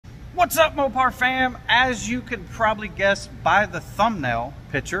What's up, Mopar fam? As you could probably guess by the thumbnail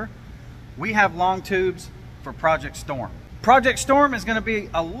picture, we have long tubes for Project Storm. Project Storm is going to be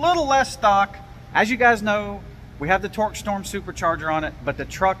a little less stock. As you guys know, we have the Torque Storm supercharger on it, but the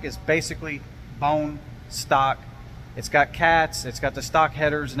truck is basically bone stock. It's got cats, it's got the stock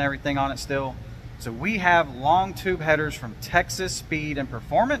headers and everything on it still. So we have long tube headers from Texas Speed and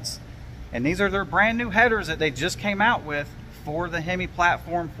Performance, and these are their brand new headers that they just came out with for the Hemi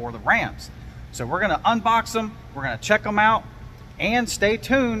platform for the Rams. So we're going to unbox them, we're going to check them out, and stay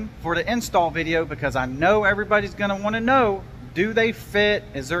tuned for the install video because I know everybody's going to want to know, do they fit?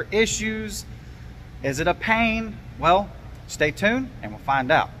 Is there issues? Is it a pain? Well, stay tuned and we'll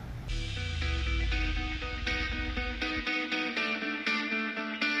find out.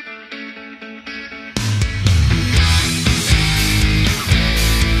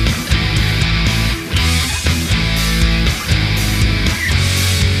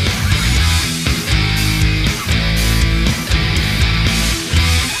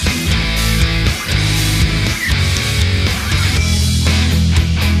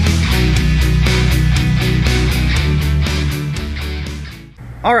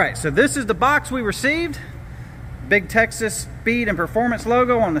 All right, so this is the box we received. Big Texas Speed and Performance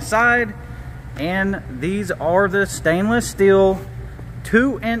logo on the side. And these are the stainless steel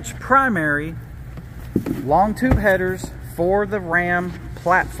 2-inch primary long tube headers for the Ram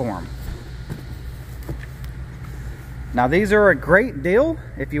platform. Now these are a great deal,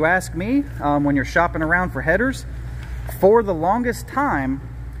 if you ask me, when you're shopping around for headers. For the longest time,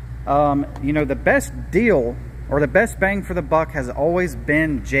 you know, the best deal or the best bang for the buck has always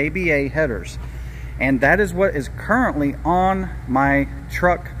been JBA headers. And that is what is currently on my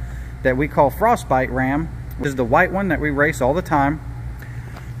truck that we call Frostbite Ram, which is the white one that we race all the time.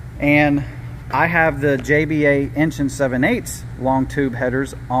 And I have the JBA 1 7/8 long tube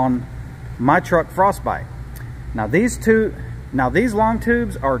headers on my truck Frostbite. Now these long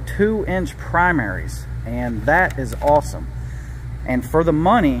tubes are 2-inch primaries, and that is awesome. And for the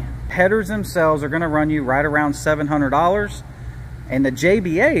money, headers themselves are going to run you right around $700. And the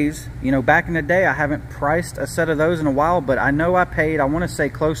JBAs, you know, back in the day, I haven't priced a set of those in a while, but I know I paid, I want to say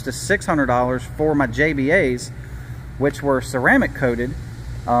close to $600 for my JBAs, which were ceramic coated,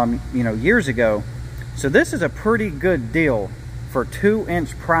 you know, years ago. So this is a pretty good deal for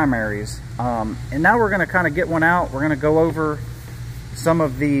 2-inch primaries. And now we're going to kind of get one out. We're going to go over some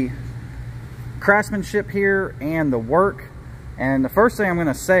of the craftsmanship here and the work. And the first thing I'm going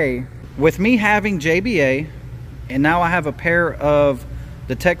to say, with me having JBA, and now I have a pair of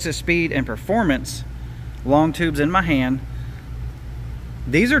the Texas Speed and Performance long tubes in my hand,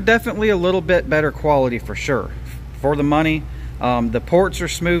 these are definitely a little bit better quality for sure. For the money, the ports are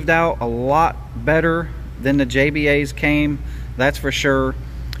smoothed out a lot better than the JBAs came, that's for sure.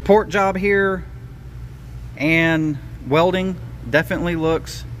 Port job here and welding definitely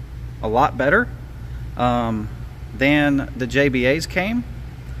looks a lot better than the JBAs came.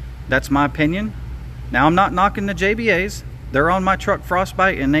 That's my opinion. Now I'm not knocking the JBAs. They're on my truck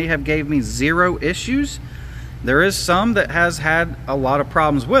Frostbite and they have gave me 0 issues. There is some that has had a lot of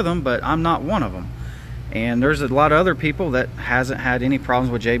problems with them, but I'm not one of them. And there's a lot of other people that hasn't had any problems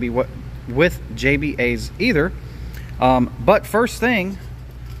with JBAs either. But first thing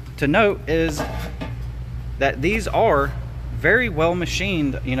to note is that these are very well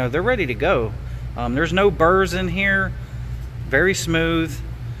machined. You know, they're ready to go. There's no burrs in here, very smooth.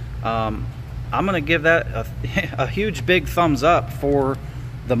 I'm gonna give that a huge big thumbs up for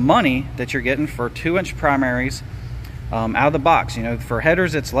the money that you're getting for 2-inch primaries out of the box. You know, for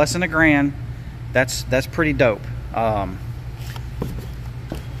headers it's less than $1,000. That's pretty dope. We're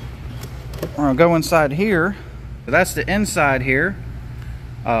gonna go inside here. That's the inside here.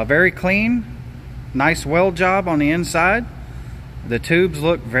 Very clean, nice weld job on the inside. The tubes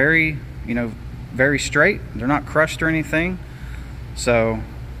look very, you know, very straight. They're not crushed or anything. So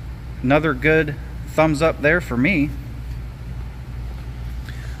another good thumbs up there for me.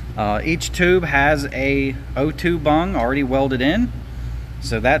 Each tube has a O2 bung already welded in,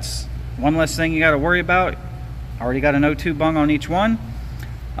 so that's one less thing you got to worry about. Already got an O2 bung on each one.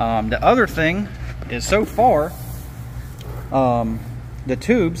 The other thing is, so far the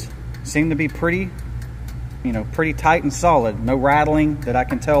tubes seem to be pretty, you know, pretty tight and solid. No rattling that I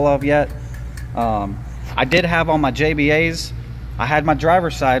can tell of yet. I did have on my JBAs, I had my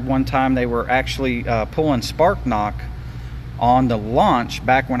driver's side one time, they were actually pulling spark knock on the launch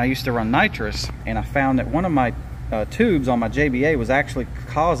back when I used to run NITROUS, and I found that one of my tubes on my JBA was actually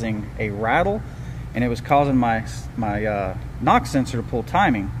causing a rattle, and it was causing my knock sensor to pull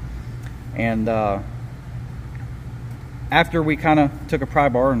timing. And after we kind of took a pry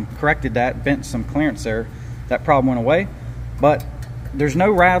bar and corrected that, bent some clearance there, that problem went away. But there's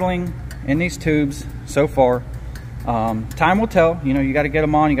no rattling in these tubes so far. Time will tell. You know, you got to get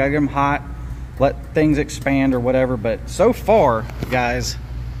them on, you got to get them hot, let things expand or whatever. But so far, guys,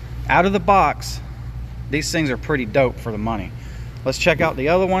 out of the box, these things are pretty dope for the money. Let's check out the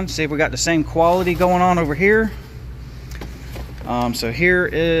other one, see if we got the same quality going on over here. So here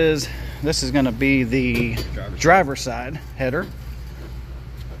is, this is going to be the driver side header.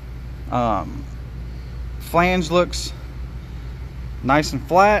 Flange looks nice and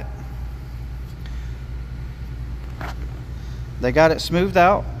flat. They got it smoothed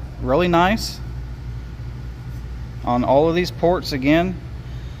out really nice on all of these ports. Again,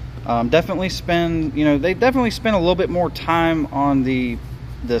 definitely spend, you know, they definitely spend a little bit more time on the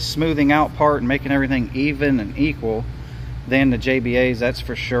smoothing out part and making everything even and equal than the JBAs, that's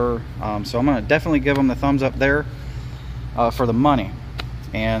for sure. So I'm gonna definitely give them the thumbs up there for the money.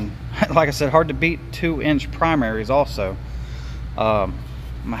 And like I said, hard to beat 2-inch primaries also. I'm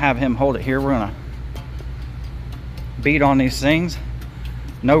gonna have him hold it here. We're gonna beat on these things.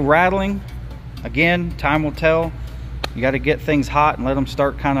 No rattling. Again, time will tell. You got to get things hot and let them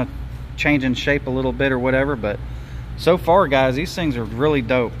start kind of changing shape a little bit or whatever. But so far, guys, these things are really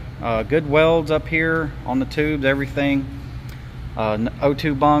dope. Good welds up here on the tubes, everything.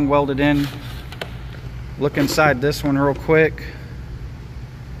 O2 bung welded in. Look inside this one real quick.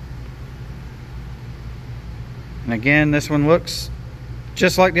 And again, this one looks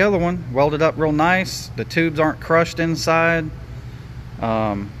just like the other one, welded up real nice. The tubes aren't crushed inside.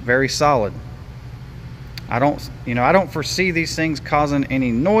 Very solid. I don't foresee these things causing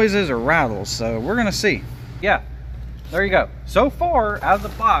any noises or rattles, so we're gonna see. Yeah, there you go. So far, out of the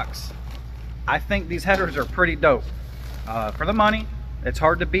box, I think these headers are pretty dope. For the money, it's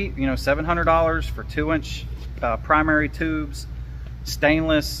hard to beat. You know, $700 for 2-inch primary tubes,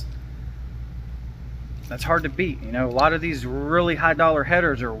 stainless. That's hard to beat. You know, a lot of these really high dollar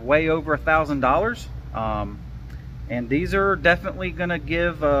headers are way over $1,000, and these are definitely going to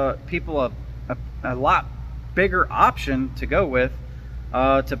give people a lot bigger option to go with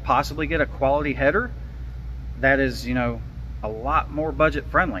to possibly get a quality header that is, you know, a lot more budget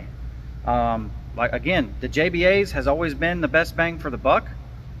friendly. Like again, the JBAs has always been the best bang for the buck,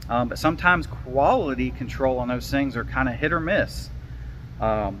 but sometimes quality control on those things are kind of hit or miss.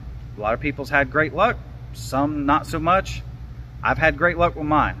 A lot of people's had great luck, some not so much. I've had great luck with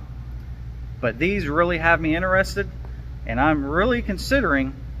mine, but these really have me interested, and I'm really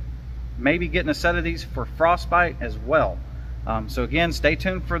considering maybe getting a set of these for frostbite as well. So again, stay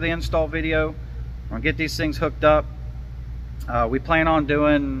tuned for the install video. We're gonna get these things hooked up. We plan on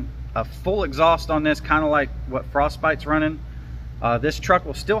doing a full exhaust on this, kind of like what frostbite's running. This truck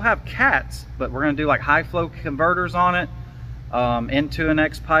will still have cats, but we're gonna do like high flow converters on it, into an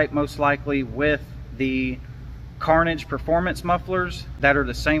X pipe most likely, with the Carnage performance mufflers that are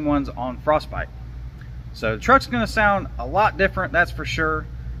the same ones on frostbite. So the truck's going to sound a lot different, that's for sure,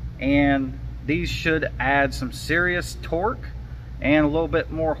 and these should add some serious torque and a little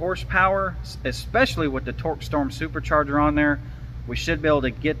bit more horsepower, especially with the Torque Storm supercharger on there. We should be able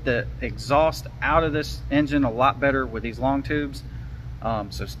to get the exhaust out of this engine a lot better with these long tubes.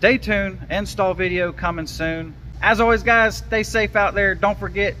 So stay tuned, install video coming soon. As always, guys, stay safe out there. Don't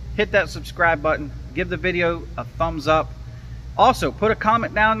forget, hit that subscribe button, give the video a thumbs up. Also, put a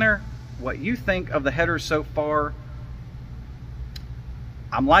comment down there what you think of the headers so far.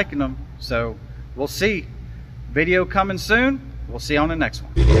 I'm liking them, so we'll see. Video coming soon. We'll see you on the next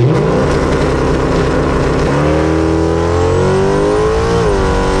one.